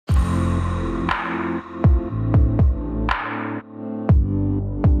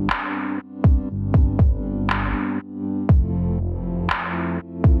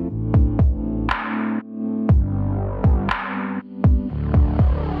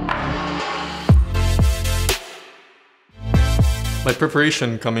My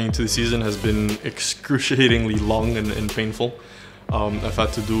preparation coming into the season has been excruciatingly long and painful. I've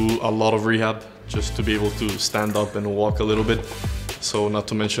had to do a lot of rehab just to be able to stand up and walk a little bit. So not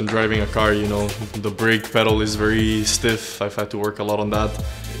to mention driving a car, you know, the brake pedal is very stiff. I've had to work a lot on that.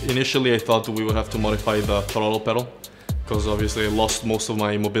 Initially, I thought we would have to modify the throttle pedal because obviously I lost most of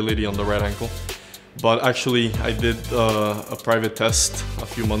my mobility on the right ankle. But actually, I did a private test a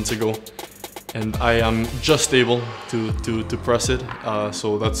few months ago, and I am just able to press it,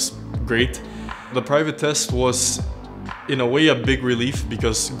 so that's great. The private test was, in a way, a big relief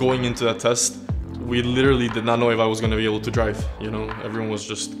because going into that test, we literally did not know if I was going to be able to drive. You know, everyone was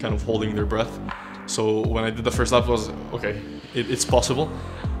just kind of holding their breath. So when I did the first lap, I was okay, it's possible.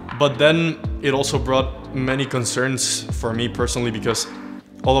 But then it also brought many concerns for me personally because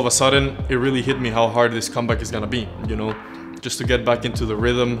all of a sudden it really hit me how hard this comeback is going to be, you know. Just to get back into the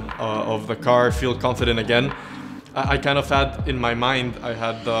rhythm of the car, feel confident again. I kind of had in my mind, I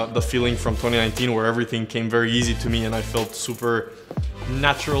had the feeling from 2019 where everything came very easy to me and I felt super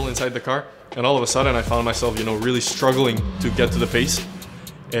natural inside the car. And all of a sudden I found myself, you know, really struggling to get to the pace.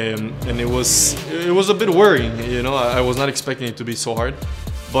 And it was a bit worrying, you know, I was not expecting it to be so hard.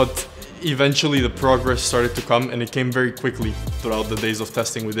 But eventually the progress started to come and it came very quickly throughout the days of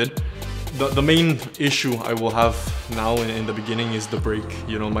testing we did. The main issue I will have now in the beginning is the brake.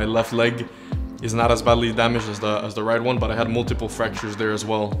 You know, my left leg is not as badly damaged as the right one, but I had multiple fractures there as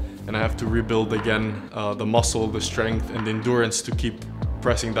well. And I have to rebuild again the muscle, the strength and the endurance to keep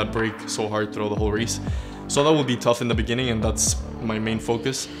pressing that brake so hard throughout the whole race. So that will be tough in the beginning and that's my main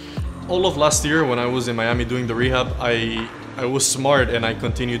focus. All of last year when I was in Miami doing the rehab, I was smart and I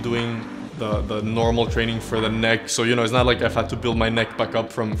continued doing the normal training for the neck. So, you know, it's not like I've had to build my neck back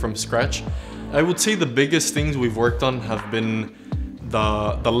up from scratch. I would say the biggest things we've worked on have been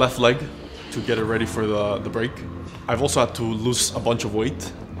the left leg to get it ready for the brake. I've also had to lose a bunch of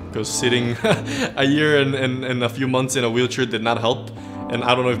weight because sitting a year and a few months in a wheelchair did not help. And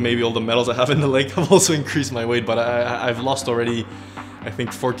I don't know if maybe all the metals I have in the leg have also increased my weight, but I've lost already, I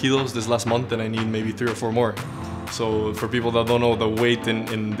think 4 kilos this last month and I need maybe 3 or 4 more. So for people that don't know, the weight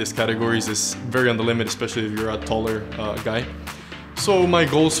in these categories is very on the limit, especially if you're a taller guy. So my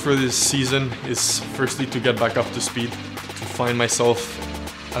goals for this season is firstly to get back up to speed, to find myself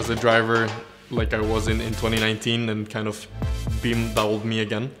as a driver like I was in 2019 and kind of beam that old me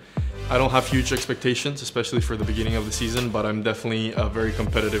again. I don't have huge expectations, especially for the beginning of the season, but I'm definitely a very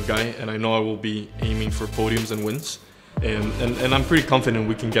competitive guy and I know I will be aiming for podiums and wins. And I'm pretty confident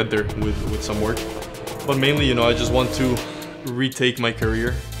we can get there with some work. But mainly, you know, I just want to retake my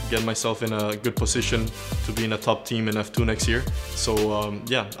career, get myself in a good position to be in a top team in F2 next year. So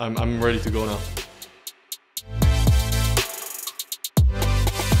yeah, I'm ready to go now.